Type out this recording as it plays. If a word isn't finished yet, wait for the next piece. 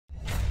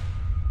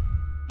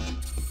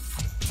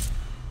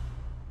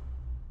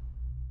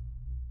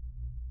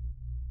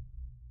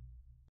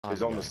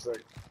He's on the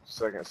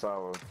second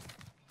silo.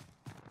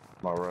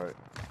 My right.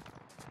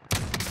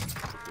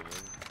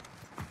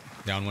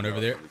 Down one over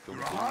there.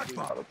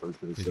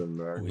 He's He's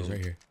right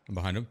here. I'm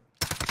behind him.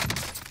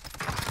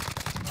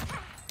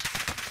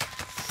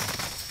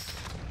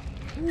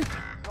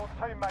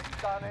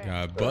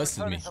 Guy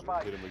busted me. Hit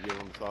him again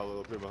on the silo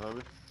up here behind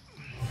me.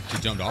 He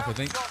jumped off, I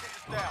think.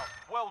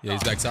 Yeah,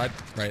 he's backside.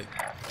 Right.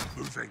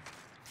 Moving.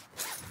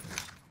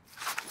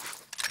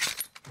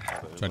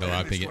 Trying to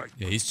live ping it.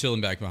 Yeah, he's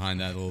chilling back behind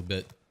that a little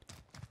bit.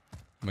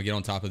 I'm gonna get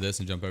on top of this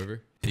and jump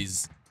over.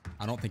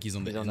 I don't think he's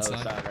on the inside.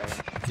 On the other side,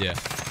 right? Yeah.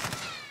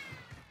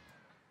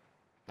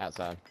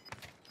 Outside.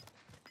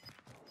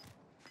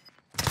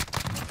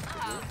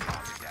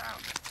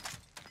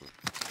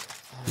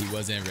 He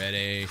wasn't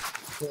ready.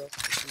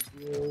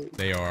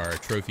 They are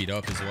trophied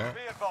up as well.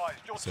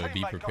 So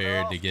be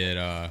prepared to get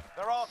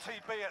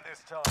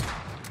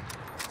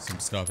some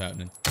stuff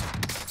happening.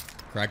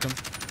 Cracked him.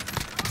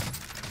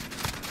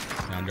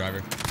 Down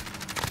driver.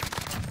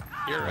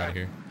 You're right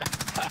here.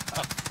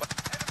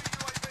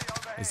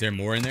 Is there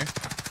more in there?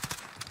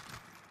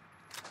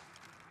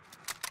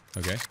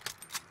 Okay.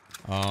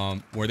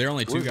 Were there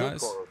only two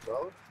guys?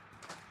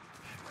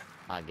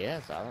 I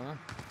guess, I don't know.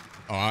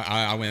 Oh,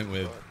 I went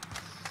with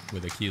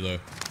a kilo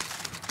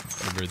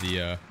over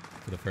the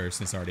for the first,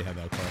 since I already have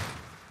that car.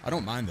 I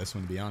don't mind this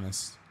one, to be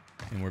honest.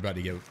 And we're about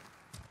to get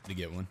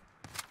one.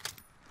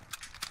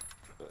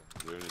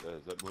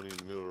 Is that money in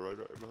the middle of the road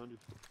right behind you?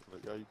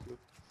 That guy you killed?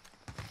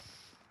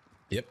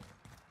 Yep.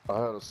 I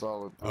had a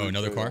solid. Oh,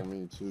 another car? On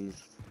me too.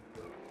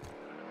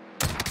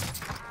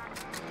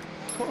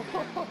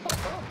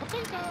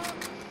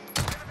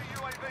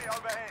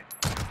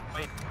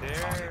 Wait,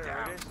 there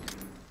it is.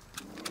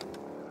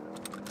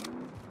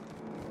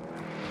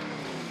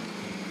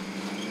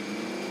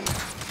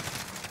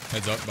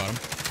 Heads up, bottom.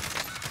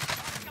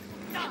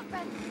 Got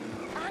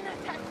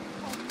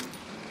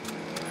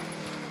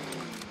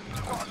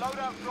a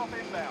loadout drop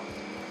inbound.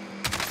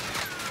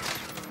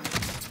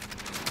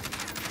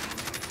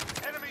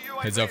 Enemy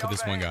UAV Heads up for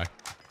this one guy.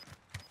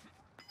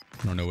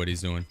 I don't know what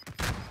he's doing.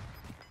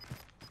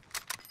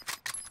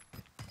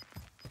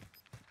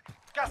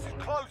 Gas is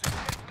closing.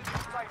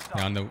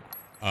 Down the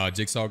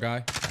jigsaw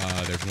guy.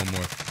 There's one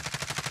more.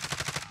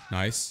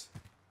 Nice.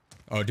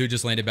 Oh, dude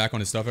just landed back on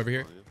his stuff over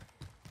here.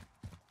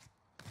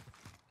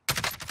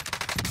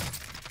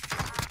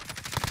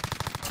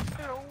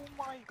 Oh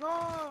my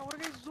god, what are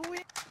they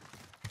doing?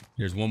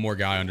 There's one more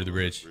guy under the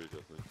bridge.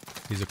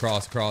 He's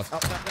across.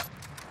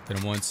 Hit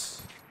him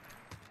once.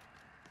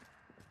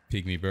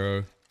 Peek me,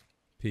 bro.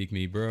 Peek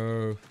me,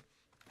 bro.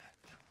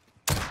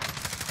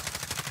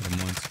 Hit him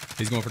once.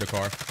 He's going for the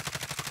car.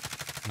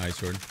 Nice,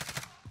 Jordan.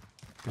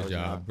 Good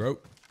job, bro.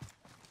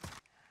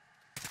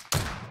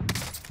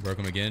 Broke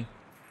him again.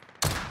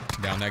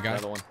 Down that guy.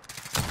 Another one.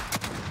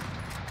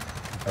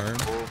 Turn.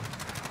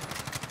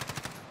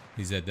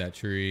 He's at that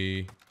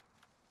tree.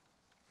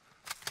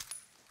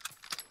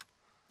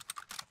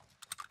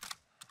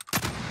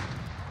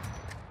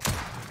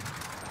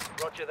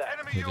 Roger that.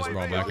 Enemy He just UAV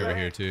rolled back over overhead.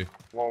 here too.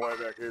 One way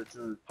back here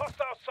too.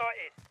 Hostile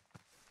sighted.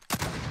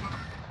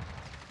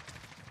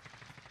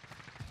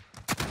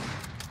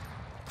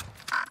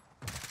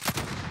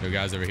 No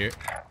guys over here.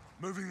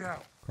 Moving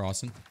out.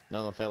 Crossing.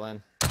 Another one fell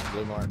in.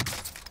 Blue mark.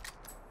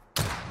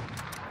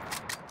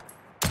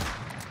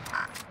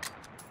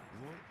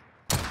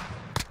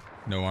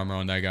 No armor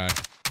on that guy.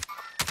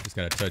 Just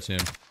gotta touch him.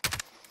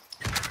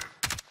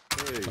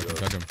 There you go.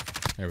 Touch him.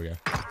 There we go.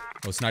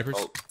 Oh, snipers.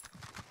 Oh.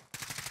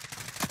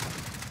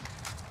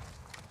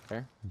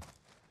 There.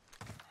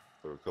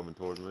 They were coming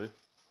towards me.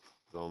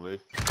 It's on me.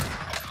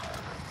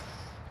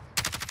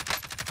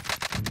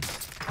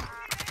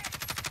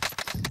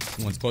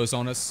 One's close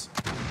on us.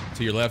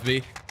 To your left,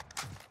 B.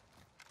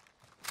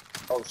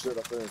 Oh shit,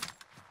 I think.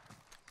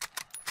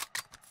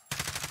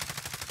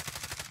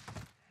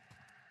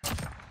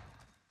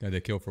 Got the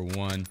kill for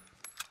one.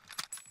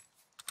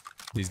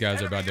 These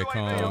guys are about to UAV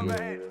come.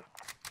 overhead.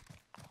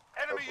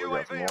 Enemy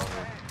UAV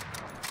overhead.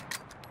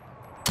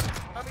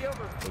 Enemy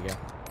over. There you go.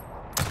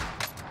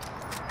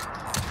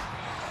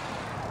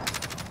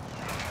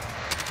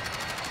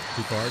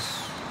 Two cars.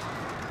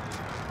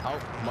 Oh,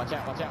 watch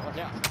out, watch out, watch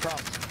out.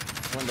 Cross.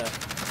 Window.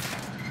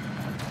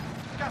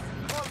 Gas is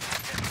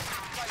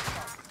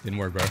closing. Didn't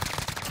work, bro.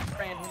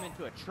 Ran him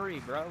into a tree,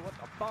 bro. What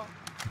the fuck?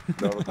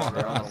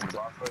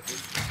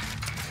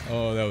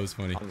 Oh, that was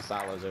funny. On the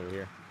silos over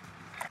here.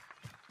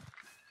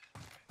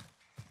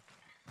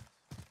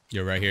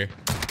 Yo, right here.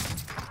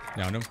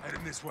 Down him.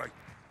 Heading this way.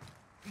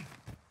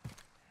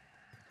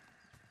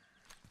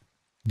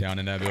 Down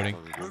in that building.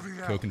 Moving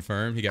Kill out.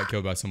 confirmed. He got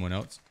killed by someone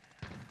else.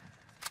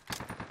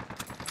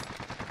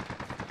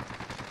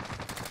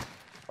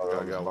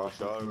 I got one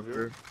shot over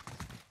here.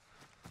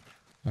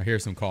 I hear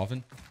some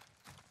coughing.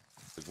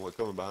 There's one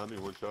coming behind me,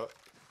 one shot.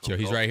 Yo,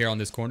 he's right here on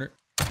this corner.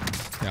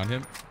 Down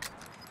him.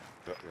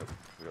 Yep,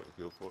 I got the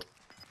kill for it.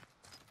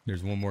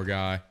 There's one more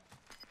guy.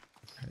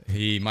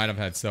 He might have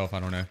had self. I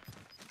don't know.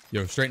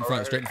 Yo, straight in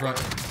front, straight in front.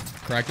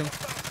 Cracked him.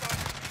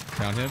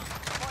 Down him.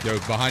 Yo,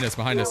 behind us,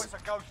 behind us. It's a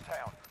ghost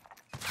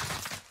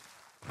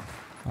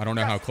I don't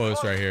know how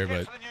close right here,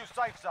 but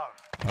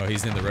oh,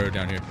 he's in the road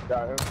down here.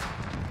 Got him.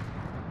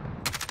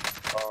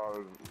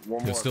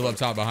 One He's more. still up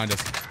top behind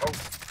us.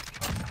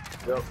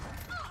 Yep.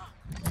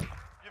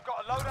 You've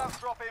got a loadout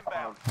drop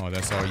inbound. Oh,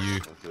 that's all you,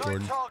 No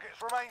Jordan. targets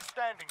remain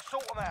standing.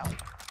 Sort them out.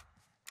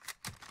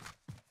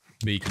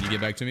 B, can you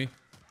get back to me?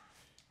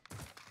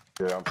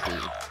 Yeah, I'm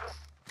shooting.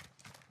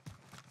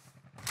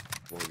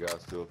 One guy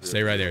still here.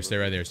 Stay right there. Stay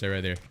right there. Stay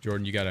right there.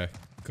 Jordan, you gotta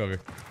cover.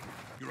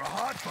 You're a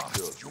hard bastard.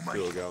 You'll Still make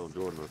a it. guy on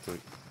Jordan, I think.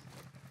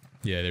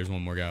 Yeah, there's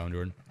one more guy on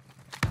Jordan.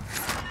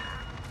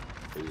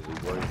 He's waiting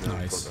down in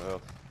Nice. front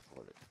of the house.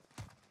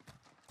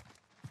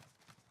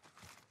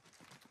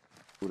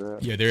 Who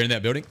that? Yeah, they're in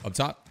that building up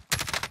top.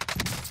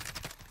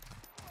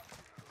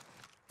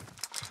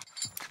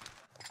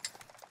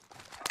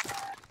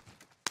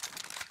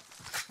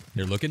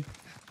 They're looking.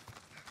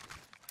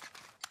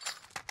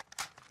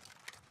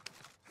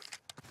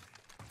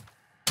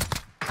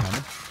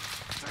 Coming.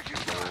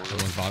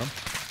 That one's bottom.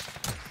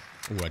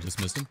 Oh, I just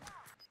missed him.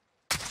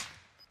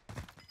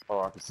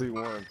 Oh, I can see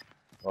one.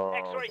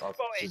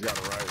 She's got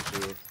a right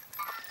shield.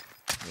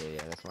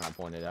 Yeah, that's when I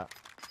pointed out.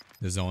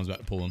 The zone's about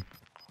to pull him.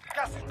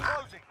 Gas is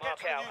closing. Get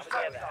to the new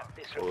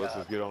safe zone. Well, let's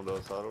just get on the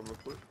other side of him real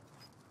quick.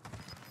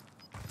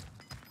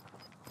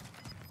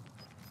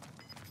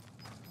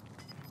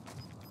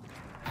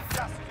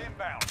 Gas is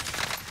inbound.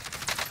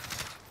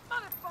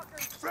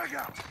 Frag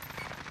out.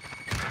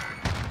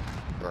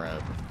 Bro,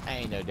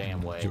 ain't no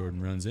damn way.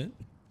 Jordan runs in.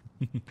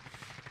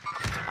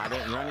 I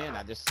didn't run in.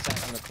 I just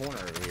sat in the corner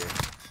over here.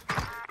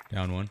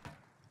 Down one.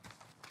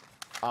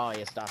 Oh,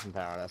 yeah, stopping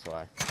power. That's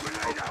why.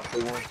 Grenade out.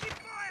 See one?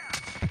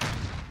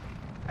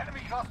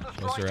 Enemy cluster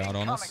Those strike are out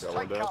on us.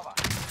 incoming. Got one Take down. cover.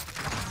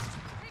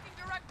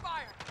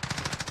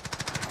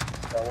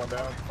 Got one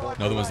down.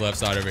 Another one's left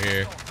side over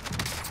here.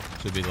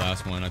 Should be the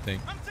last one, I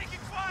think. Gas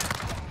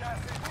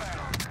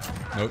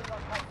inbound. Nope.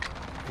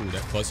 Ooh,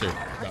 that cluster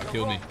about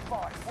killed me.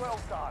 Fight. Well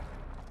done.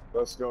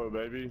 Let's go,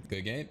 baby.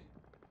 Good game.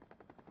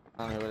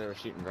 I don't know where they were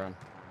shooting from.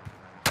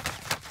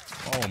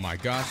 Oh my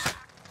gosh.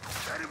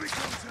 Enemy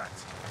contact.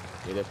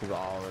 Yeah, there's people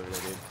all over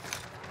there, dude.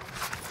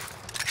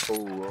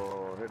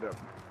 Oh, hit that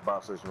buy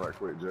station right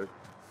quick, Jay.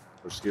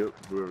 Or Skip,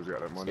 whoever's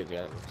got that money. Skip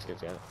got it.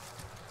 Skip got it.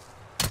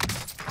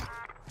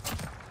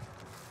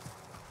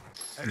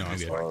 No, I'm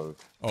Enemies good.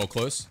 Oh,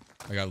 close.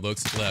 I got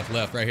looks.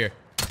 Left, right here.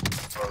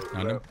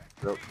 Found him.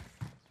 Yep.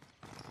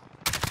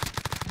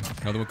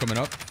 Another one coming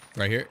up.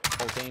 Right here.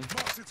 Whole team.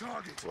 mark the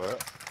target.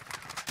 What?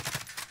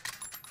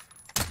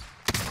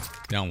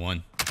 Down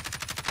one.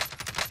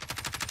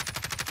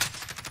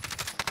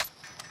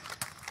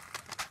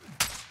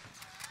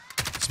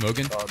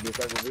 Smoking.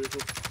 Disabled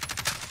vehicle.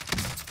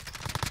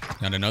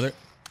 Down another.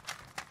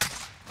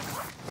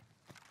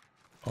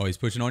 Oh, he's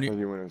pushing on And you.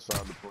 you went inside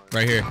the plane.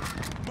 Right here.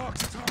 Mark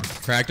the target.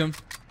 Cracked him.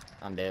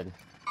 I'm dead.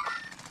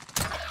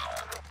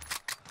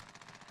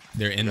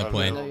 They're in the Got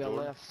plane. No, another.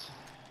 y'all left.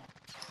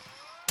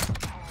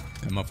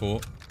 Got my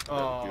full.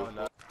 Oh,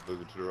 no.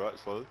 Moving to the right,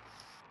 slowly.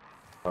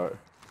 Alright.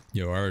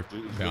 Yo, our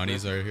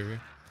bounties are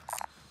here.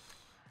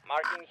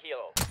 Marking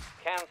hero.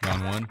 Cancel.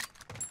 Down one.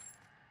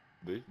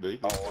 B.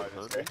 I don't like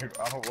this game.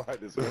 I don't like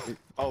this game.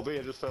 Oh, B,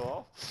 I just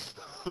fell off.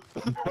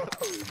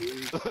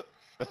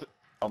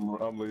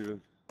 I'm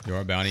leaving. Yo,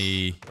 our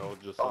bounty. I was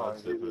just Oh,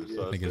 sidestepping and I think it's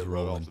sidestepping right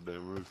rolling. off the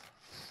damn roof.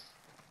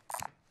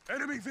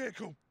 Enemy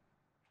vehicle.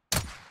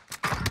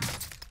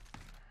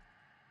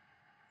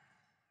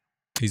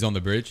 He's on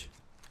the bridge.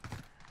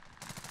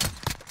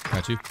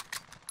 Got you.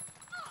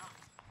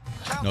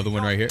 Another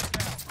one right here.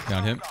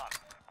 Down him.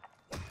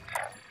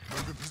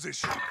 Move in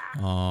position.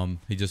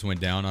 He just went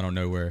down. I don't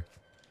know where.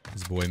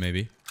 His boy,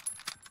 maybe.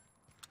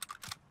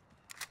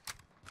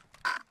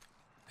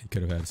 He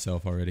could have had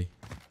self already.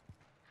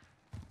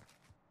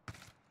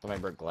 Somebody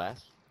broke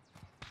glass.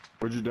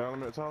 Where'd you down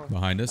him at, Tyler?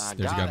 Behind us. I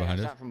There's a got guy it. behind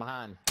us. Shot from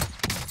behind.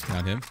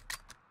 Down him.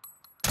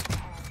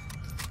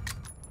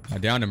 I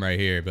downed him right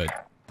here,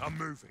 but I'm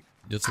moving.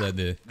 just let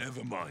the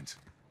Never mind.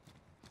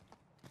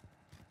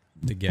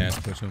 gas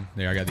push him.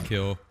 There, I got the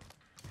kill.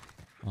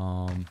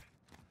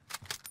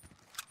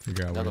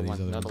 Figure out Another where one,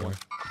 these other another ones one.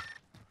 are.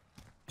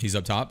 He's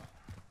up top.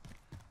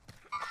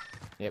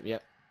 Yep.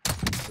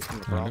 Just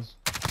coming across.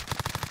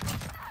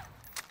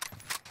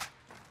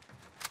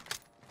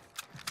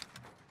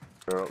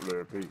 They're up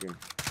there peeking.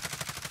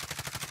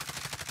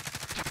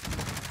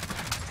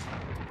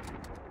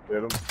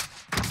 Hit him.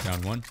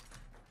 Down one.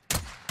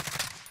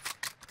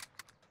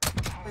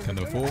 Got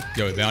the full.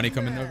 Yo, bounty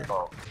coming over.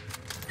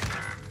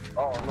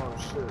 Oh no,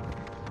 shit.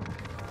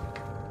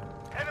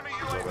 Enemy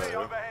UAV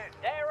overhead.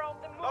 They're on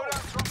the move.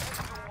 Loadout drop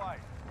heading your way.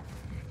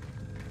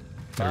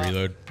 Gotta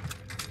reload.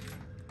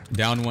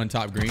 Down one,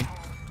 top green.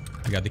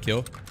 I got the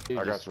kill. Dude,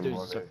 I got this some dude's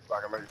more. so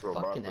I can make sure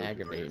fucking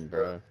aggravating,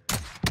 bro.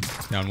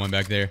 Down one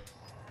back there.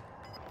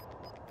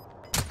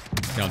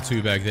 Down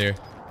two back there.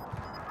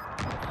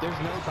 There's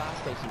no buy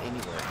station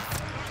anywhere.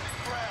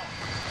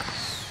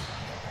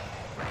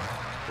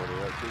 What are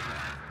that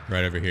kicking?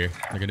 Right over here.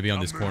 They're gonna be on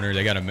this corner.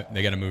 They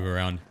gotta move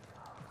around.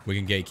 We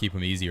can keep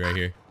them easy right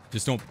here.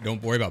 Just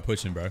don't worry about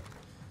pushing, bro.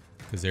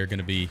 Because they're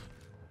gonna be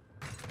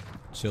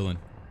chilling.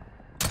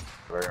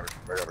 They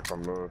gotta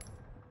come north.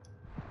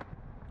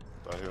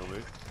 Right here on me.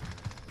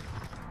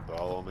 They're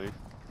all on me.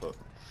 Look.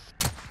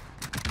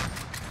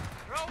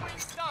 Throwing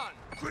stun.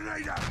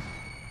 Grenade out.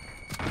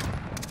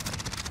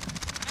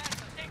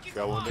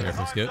 Got one there.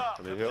 Careful, Skip.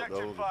 I need help.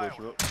 That one's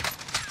pushing up.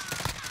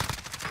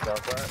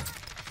 Southside.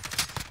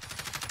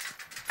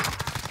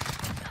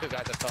 Two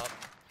guys up top.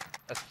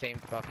 That's the same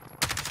top.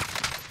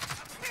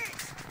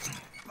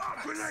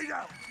 Grenade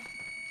out.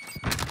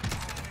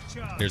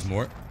 There's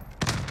more.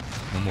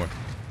 One more.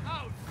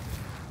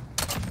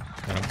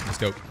 Got him. Let's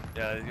go.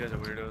 Yeah, these guys are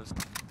weirdos.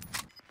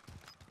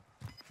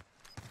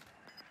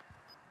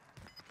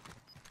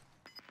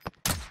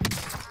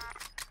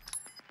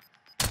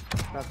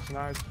 That's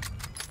Snipes.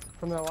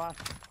 From the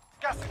left.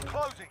 Gas is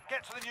closing.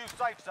 Get to the new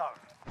safe zone.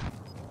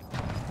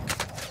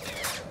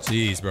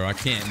 Jeez, bro. I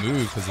can't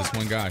move because this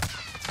one guy.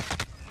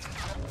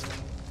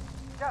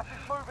 Gas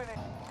is moving in.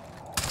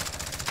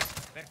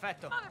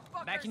 Perfecto.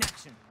 Back in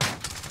action.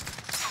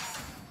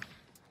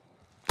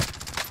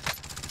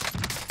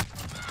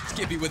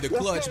 Skippy with the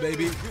clutch,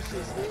 baby.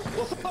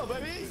 What's up,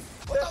 baby?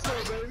 What's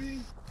up, baby?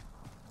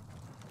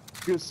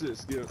 Good shit,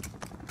 Skip.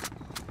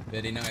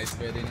 Very nice,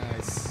 very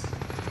nice.